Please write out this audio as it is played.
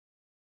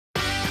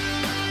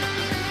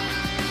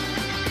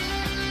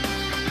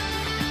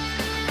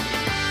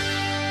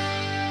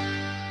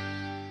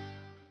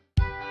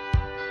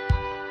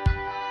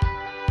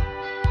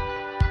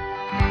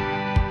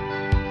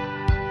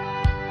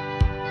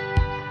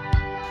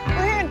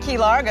Key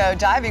Largo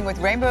diving with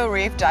Rainbow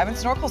Reef Dive and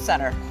Snorkel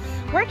Center.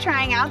 We're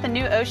trying out the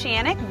new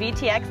Oceanic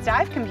VTX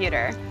dive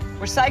computer.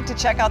 We're psyched to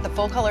check out the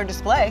full color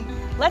display.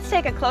 Let's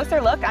take a closer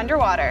look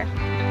underwater.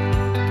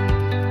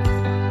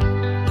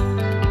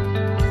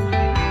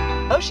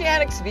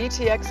 Oceanic's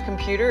VTX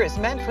computer is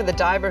meant for the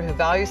diver who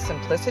values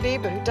simplicity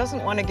but who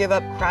doesn't want to give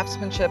up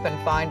craftsmanship and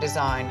fine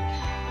design.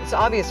 It's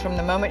obvious from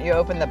the moment you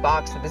open the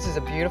box that this is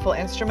a beautiful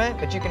instrument,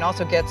 but you can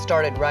also get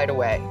started right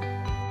away.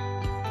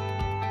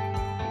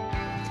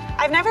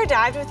 I've never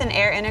dived with an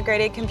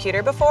air-integrated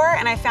computer before,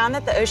 and I found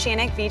that the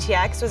Oceanic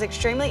VTX was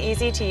extremely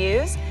easy to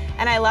use,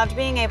 and I loved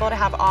being able to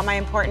have all my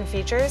important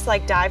features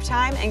like dive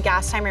time and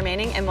gas time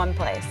remaining in one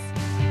place.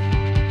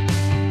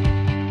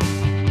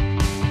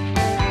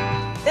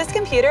 This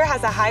computer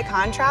has a high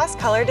contrast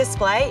color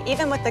display,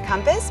 even with the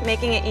compass,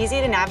 making it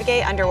easy to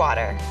navigate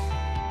underwater.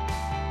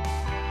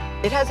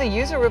 It has a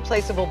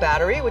user-replaceable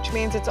battery, which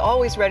means it's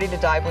always ready to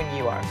dive when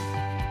you are.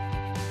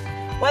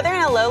 Whether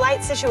in a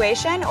low-light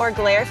situation or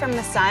glare from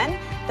the sun,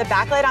 the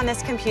backlight on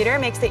this computer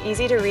makes it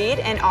easy to read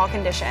in all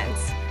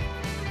conditions.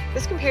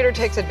 This computer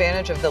takes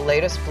advantage of the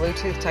latest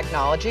Bluetooth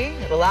technology.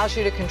 It allows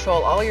you to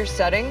control all your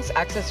settings,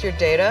 access your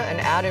data, and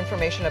add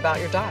information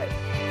about your dive.